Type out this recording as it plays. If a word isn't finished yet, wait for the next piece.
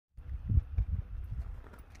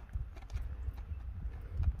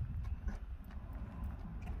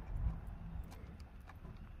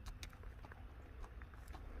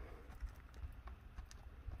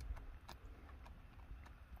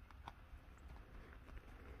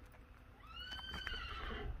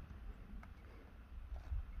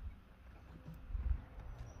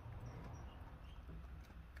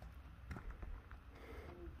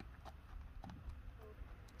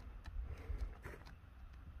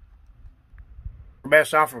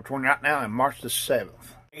best offer between right now and March the 7th.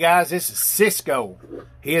 Hey guys, this is Cisco.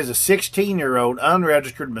 He is a 16-year-old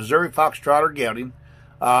unregistered Missouri Foxtrotter gelding.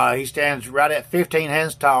 He stands right at 15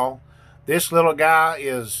 hands tall. This little guy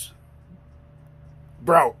is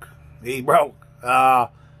broke. He broke.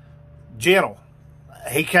 Gentle.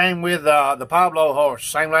 He came with the Pablo horse.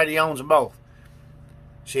 Same lady owns them both.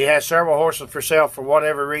 She has several horses for sale for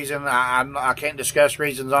whatever reason. I can't discuss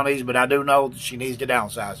reasons on these, but I do know that she needs to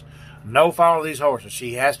downsize. No fault of these horses.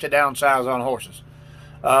 She has to downsize on horses.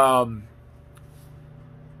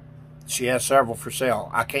 She has several for sale.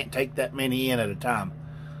 I can't take that many in at a time.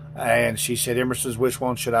 And she said, Emerson, which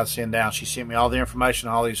one should I send down? She sent me all the information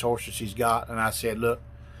on all these horses she's got. And I said, look,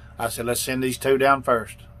 let's send these two down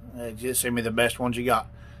first. Just send me the best ones you got.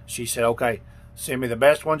 She said, okay, send me the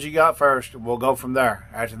best ones you got first. We'll go from there.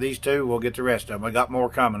 After these two, we'll get the rest of them. We got more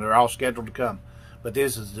coming. They're all scheduled to come. But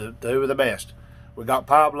this is the two of the best. We got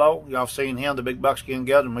Pablo. Y'all seen him, the big buckskin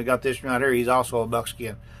gelding. We got this one right here. He's also a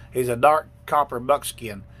buckskin. He's a dark copper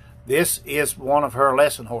buckskin. This is one of her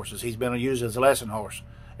lesson horses. He's been used as a lesson horse.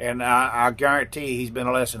 And I guarantee he's been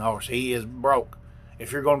a lesson horse. He is broke.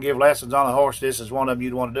 If you're going to give lessons on a horse, this is one of them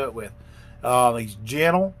you'd want to do it with. He's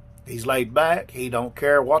gentle. He's laid back. He don't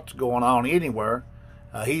care what's going on anywhere.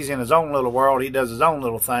 He's in his own little world. He does his own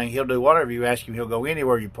little thing. He'll do whatever you ask him. He'll go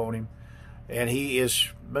anywhere you point him. And he is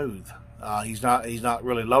smooth. He's not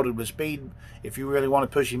really loaded with speed. If you really want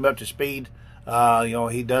to push him up to speed,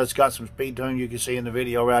 he does got some speed to him. You can see in the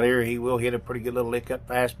video right here, he will hit a pretty good little lick up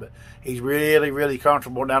fast, but he's really, really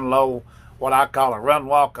comfortable down low, what I call a run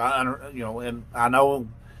walk. And I know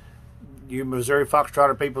you Missouri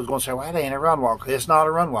Foxtrotter people is going to say, well, that ain't a run walk. It's not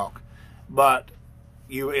a run walk. But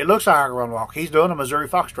it looks like a run walk. He's doing a Missouri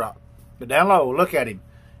Foxtrot. But down low, look at him.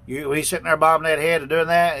 He's sitting there bobbing that head and doing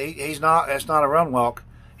that. That's not a run walk.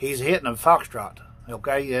 He's hitting a foxtrot.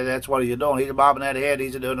 Okay, yeah, that's what he's doing. He's bobbing that head.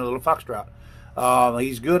 He's doing a little foxtrot.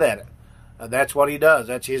 He's good at it. That's what he does.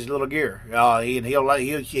 That's his little gear.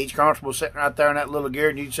 He's comfortable sitting right there in that little gear,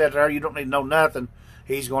 and you sit there. You don't need to know nothing.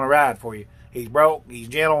 He's going to ride for you. He's broke. He's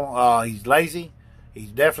gentle. He's lazy. He's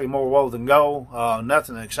definitely more woe than go.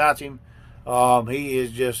 Nothing excites him. He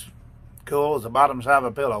is just cool as the bottom side of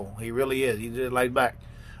a pillow. He really is. He's just laid back.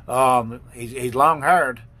 He's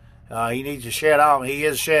long-haired. He needs to shed off. He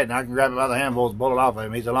is shedding. I can grab him by the handfuls and pull it off of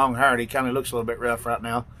him. He's a long-haired. He kind of looks a little bit rough right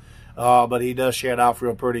now. But he does shed off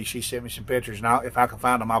real pretty. She sent me some pictures. Now, if I can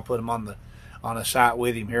find them, I'll put them on the site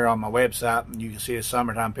with him here on my website. And you can see his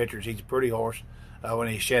summertime pictures. He's a pretty horse when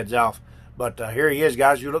he sheds off. But here he is,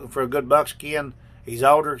 guys. You're looking for a good buckskin. He's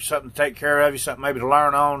older, something to take care of you, something maybe to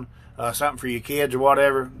learn on, something for your kids or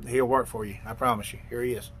whatever. He'll work for you. I promise you. Here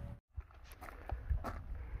he is.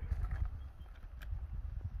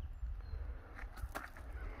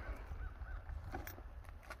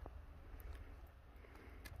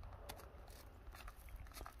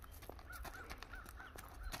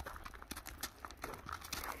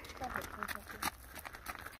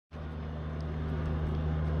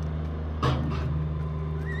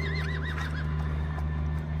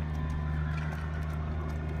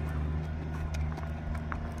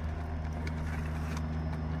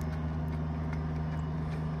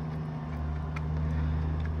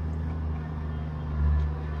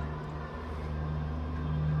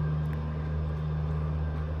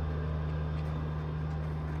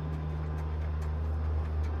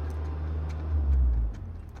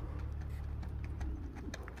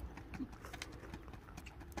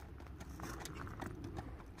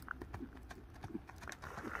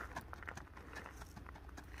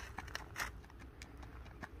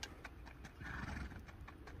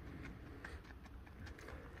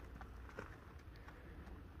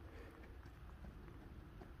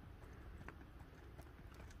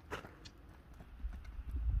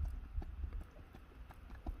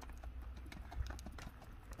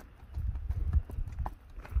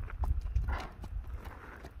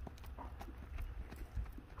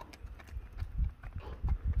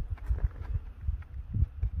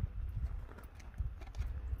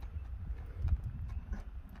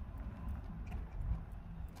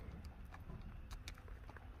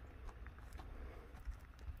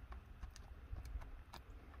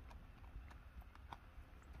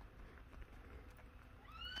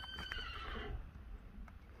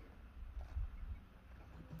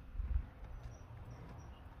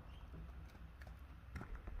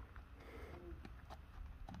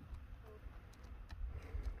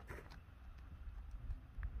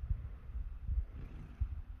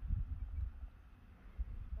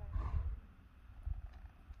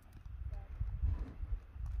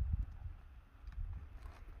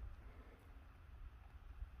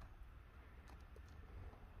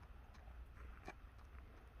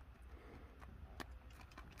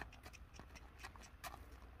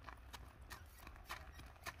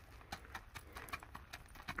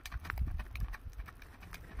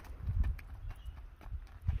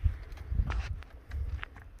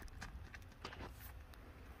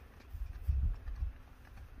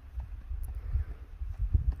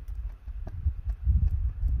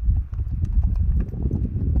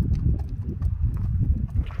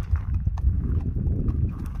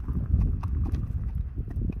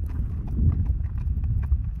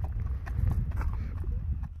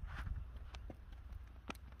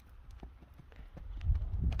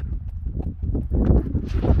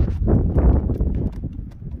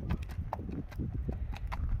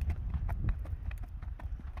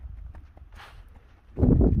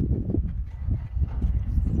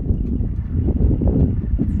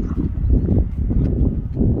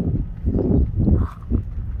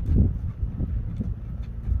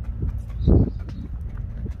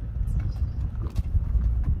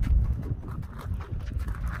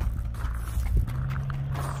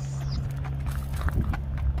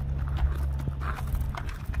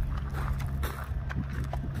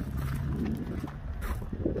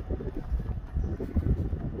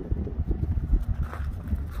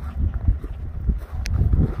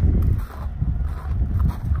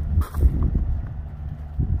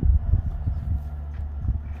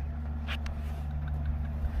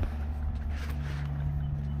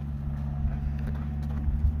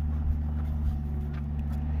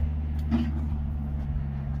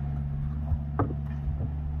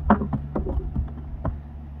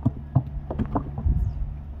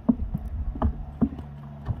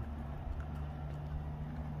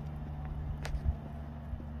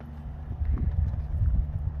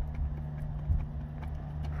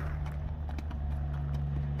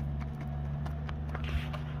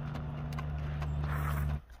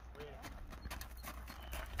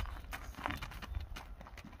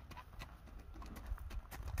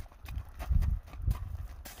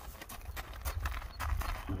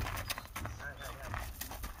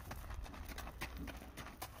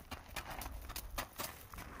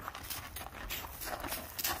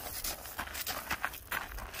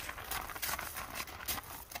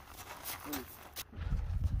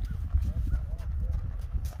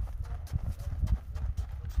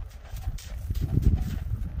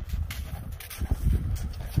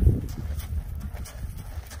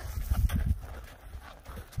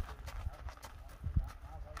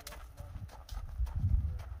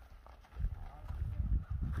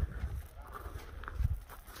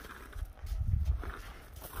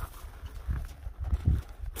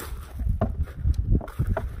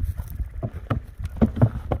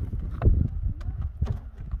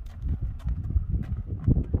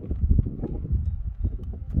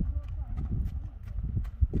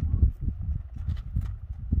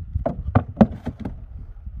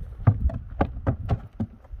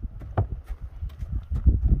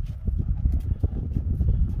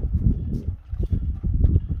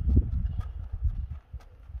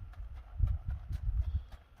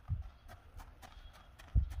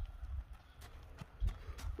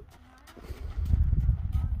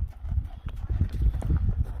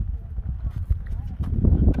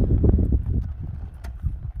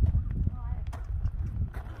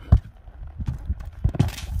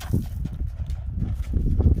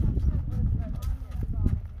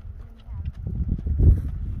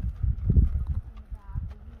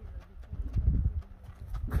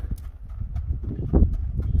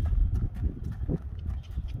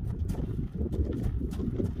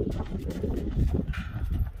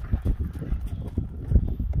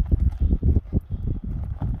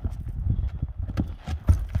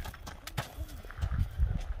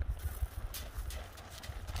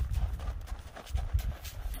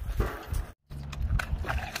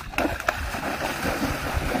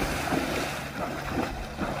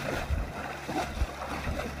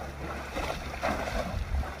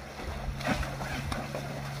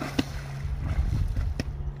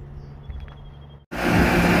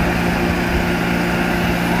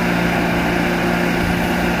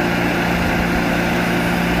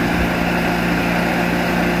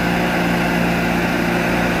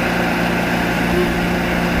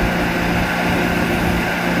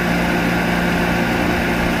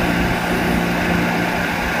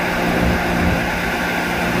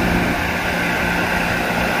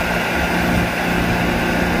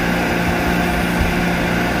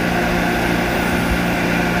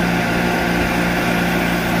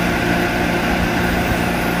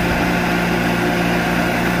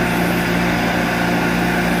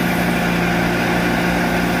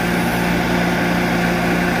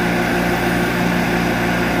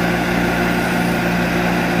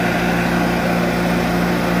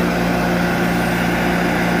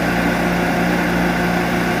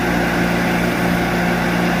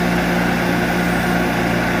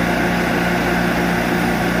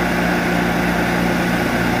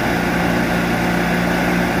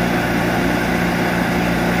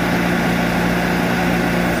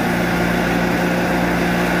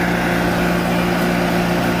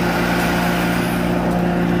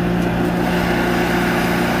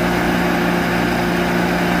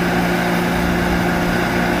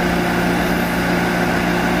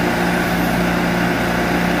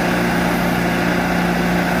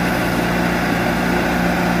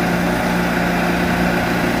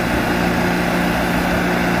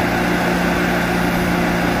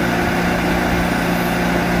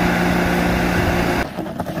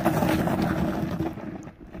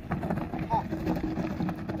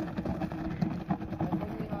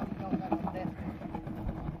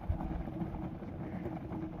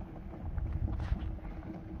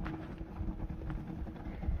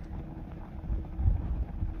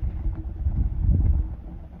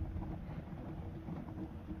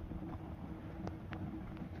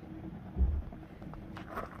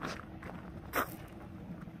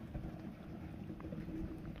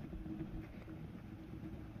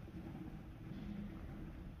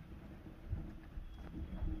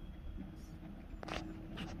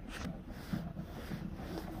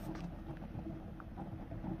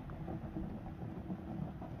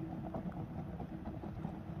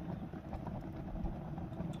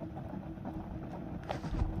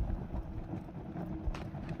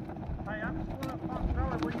 I'm just going up Fox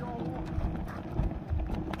Valley where you all